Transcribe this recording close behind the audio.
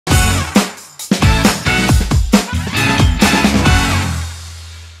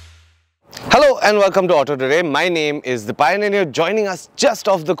Hello and welcome to AutoToday. My name is the Pioneer, joining us just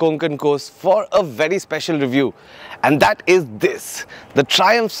off the Konkan coast for a very special review, and that is this, the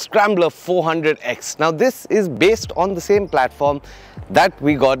Triumph Scrambler 400X. Now this is based on the same platform that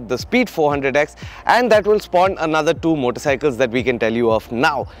we got the Speed 400X, and that will spawn another two motorcycles that we can tell you of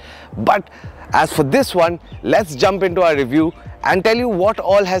now. But as for this one, let's jump into our review and tell you what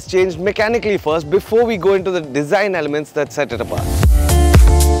all has changed mechanically first before we go into the design elements that set it apart.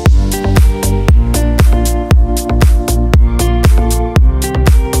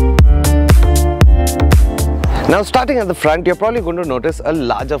 Now starting at the front, you're probably going to notice a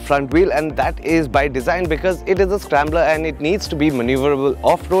larger front wheel, and that is by design because it is a Scrambler and it needs to be maneuverable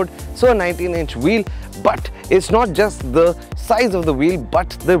off-road, so a 19-inch wheel. But it's not just the size of the wheel but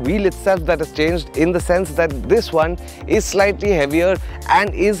the wheel itself that has changed, in the sense that this one is slightly heavier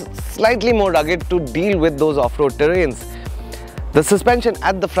and is slightly more rugged to deal with those off-road terrains. The suspension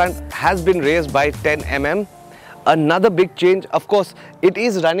at the front has been raised by 10 mm. Another big change, of course, it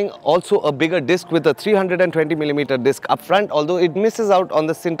is running also a bigger disc with a 320mm disc up front, although it misses out on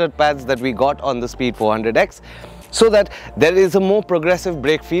the sintered pads that we got on the Speed 400X, so that there is a more progressive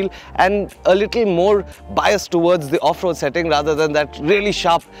brake feel and a little more bias towards the off-road setting rather than that really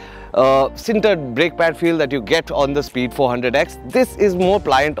sharp sintered brake pad feel that you get on the Speed 400X. This is more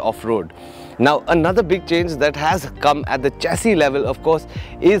pliant off-road. Now another big change that has come at the chassis level, of course,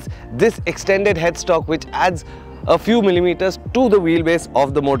 is this extended headstock, which adds a few millimeters to the wheelbase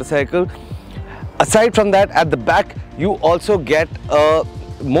of the motorcycle. Aside from that, at the back you also get a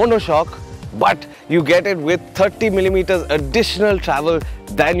monoshock, but you get it with 30mm additional travel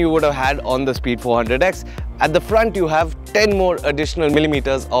than you would have had on the Speed 400X. At the front you have 10 more additional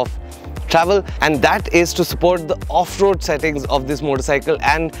millimeters of travel, and that is to support the off-road settings of this motorcycle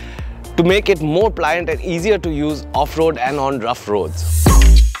and to make it more pliant and easier to use off-road and on rough roads.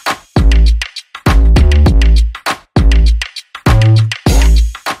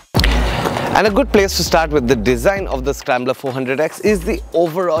 And a good place to start with the design of the Scrambler 400X is the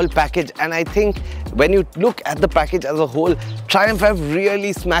overall package, and I think when you look at the package as a whole, Triumph have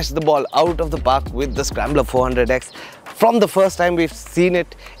really smashed the ball out of the park with the Scrambler 400X. From the first time we've seen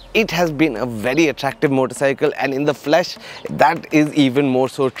it, it has been a very attractive motorcycle, and in the flesh that is even more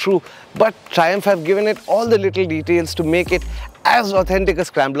so true. But Triumph have given it all the little details to make it as authentic a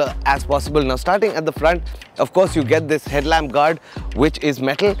Scrambler as possible. Now starting at the front, of course you get this headlamp guard which is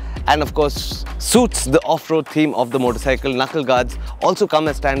metal and of course suits the off-road theme of the motorcycle. Knuckle guards also come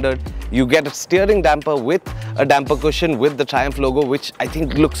as standard. You get a steering damper with a damper cushion with the Triumph logo, which I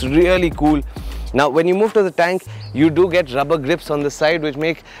think looks really cool. Now when you move to the tank, you do get rubber grips on the side which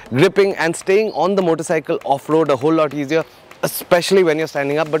make gripping and staying on the motorcycle off-road a whole lot easier, especially when you're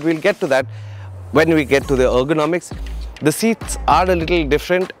standing up, but we'll get to that when we get to the ergonomics. The seats are a little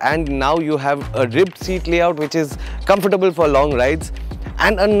different, and now you have a ribbed seat layout which is comfortable for long rides.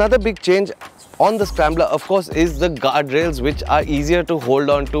 And another big change on the Scrambler, of course, is the guardrails, which are easier to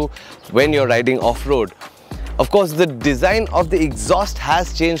hold on to when you're riding off-road. Of course, the design of the exhaust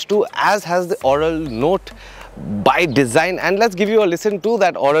has changed too, as has the oral note by design. And let's give you a listen to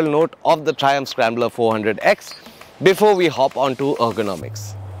that oral note of the Triumph Scrambler 400X before we hop onto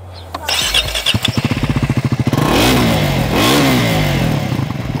ergonomics.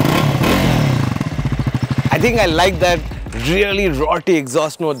 I think I like that really rotty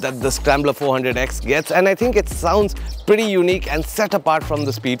exhaust note that the Scrambler 400X gets, and I think it sounds pretty unique and set apart from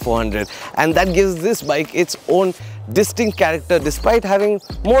the Speed 400, and that gives this bike its own distinct character despite having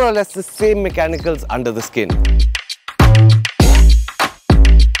more or less the same mechanicals under the skin.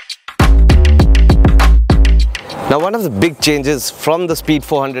 Now one of the big changes from the Speed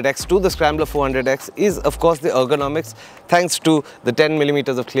 400X to the Scrambler 400X is of course the ergonomics, thanks to the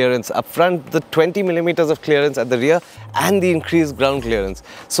 10mm of clearance up front, the 20mm of clearance at the rear, and the increased ground clearance.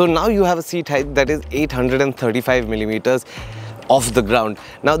 So now you have a seat height that is 835mm off the ground.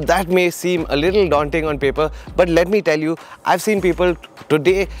 Now that may seem a little daunting on paper, but let me tell you, I've seen people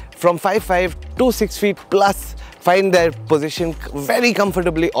today from 5'5" to 6 feet plus find their position very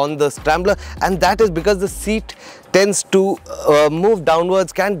comfortably on the Scrambler, and that is because the seat tends to move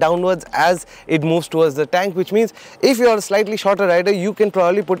downwards as it moves towards the tank, which means if you're a slightly shorter rider, you can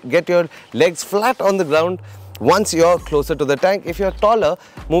probably get your legs flat on the ground once you're closer to the tank. If you're taller,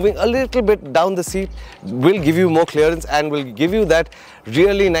 moving a little bit down the seat will give you more clearance and will give you that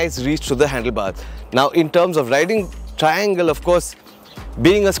really nice reach to the handlebars. Now in terms of riding triangle, of course,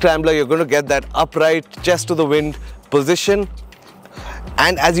 being a Scrambler, you're going to get that upright, chest to the wind position.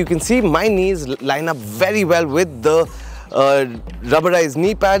 And as you can see, my knees line up very well with the rubberized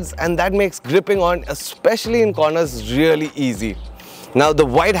knee pads, and that makes gripping on, especially in corners, really easy. Now the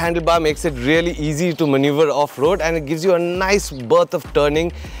wide handlebar makes it really easy to maneuver off-road, and it gives you a nice berth of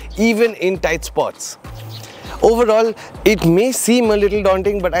turning even in tight spots. Overall, it may seem a little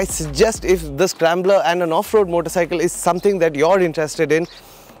daunting, but I suggest if the Scrambler and an off-road motorcycle is something that you're interested in,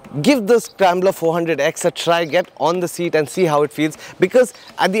 give the Scrambler 400X a try, get on the seat and see how it feels, because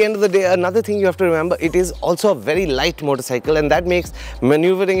at the end of the day, another thing you have to remember, it is also a very light motorcycle, and that makes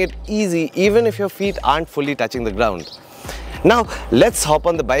maneuvering it easy even if your feet aren't fully touching the ground. Now let's hop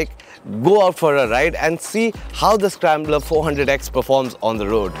on the bike, go out for a ride and see how the Scrambler 400X performs on the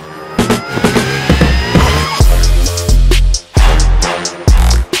road.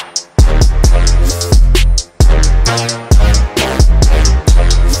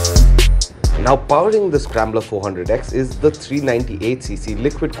 Now powering the Scrambler 400X is the 398cc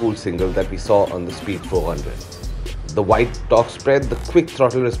liquid-cooled single that we saw on the Speed 400. The wide torque spread, the quick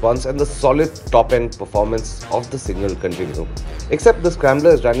throttle response and the solid top-end performance of the single continue. Except the Scrambler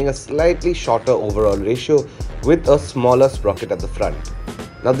is running a slightly shorter overall ratio with a smaller sprocket at the front.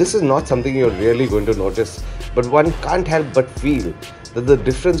 Now this is not something you're really going to notice, but one can't help but feel that the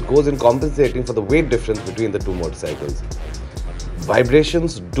difference goes in compensating for the weight difference between the two motorcycles.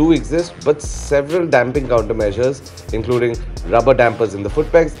 Vibrations do exist, but several damping countermeasures, including rubber dampers in the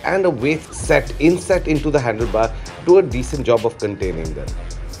foot pegs and a weight inset into the handlebar, do a decent job of containing them.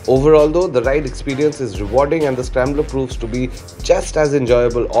 Overall though, the ride experience is rewarding and the Scrambler proves to be just as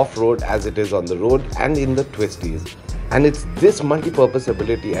enjoyable off-road as it is on the road and in the twisties. And it's this multi-purpose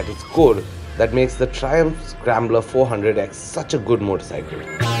ability at its core that makes the Triumph Scrambler 400X such a good motorcycle.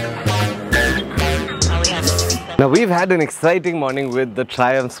 Now we've had an exciting morning with the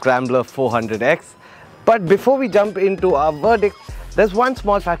Triumph Scrambler 400X, but before we jump into our verdict, there's one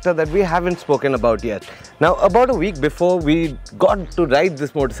small factor that we haven't spoken about yet. Now about a week before we got to ride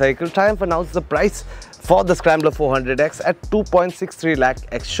this motorcycle, Triumph announced the price for the Scrambler 400X at 2.63 lakh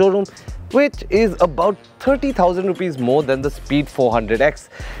ex-showroom, which is about 30,000 rupees more than the Speed 400X.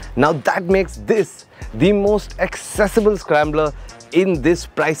 Now that makes this the most accessible Scrambler in this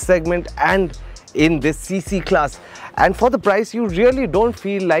price segment and in this CC class, and for the price you really don't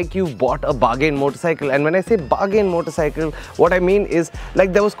feel like you've bought a bargain motorcycle. And when I say bargain motorcycle, what I mean is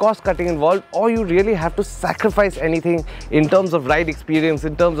like there was cost cutting involved, or you really have to sacrifice anything in terms of ride experience,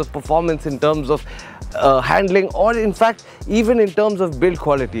 in terms of performance, in terms of handling, or in fact even in terms of build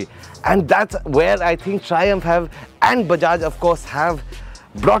quality. And that's where I think Triumph have, and Bajaj of course, have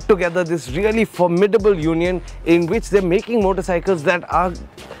brought together this really formidable union in which they're making motorcycles that are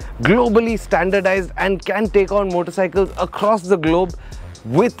globally standardized and can take on motorcycles across the globe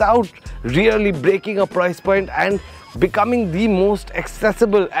without really breaking a price point and becoming the most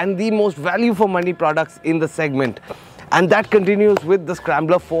accessible and the most value for money products in the segment. And that continues with the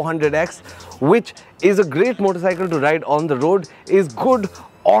Scrambler 400X, which is a great motorcycle to ride on the road, is good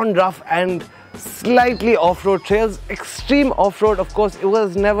on rough and slightly off-road trails. Extreme off-road, of course, it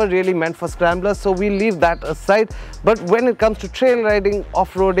was never really meant for Scramblers, so we leave that aside. But when it comes to trail riding,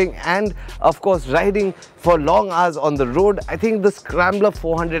 off-roading and of course riding for long hours on the road, I think the Scrambler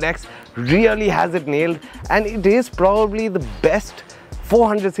 400X really has it nailed, and it is probably the best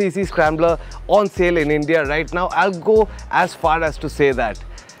 400cc Scrambler on sale in India right now. I'll go as far as to say that.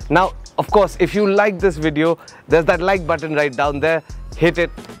 Now of course, if you like this video, there's that like button right down there. Hit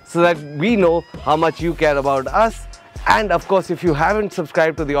it so that we know how much you care about us. And of course, if you haven't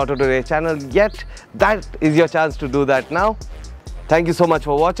subscribed to the AutoToday channel yet, that is your chance to do that now. Thank you so much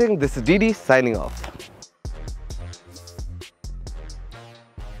for watching. This is Didi signing off.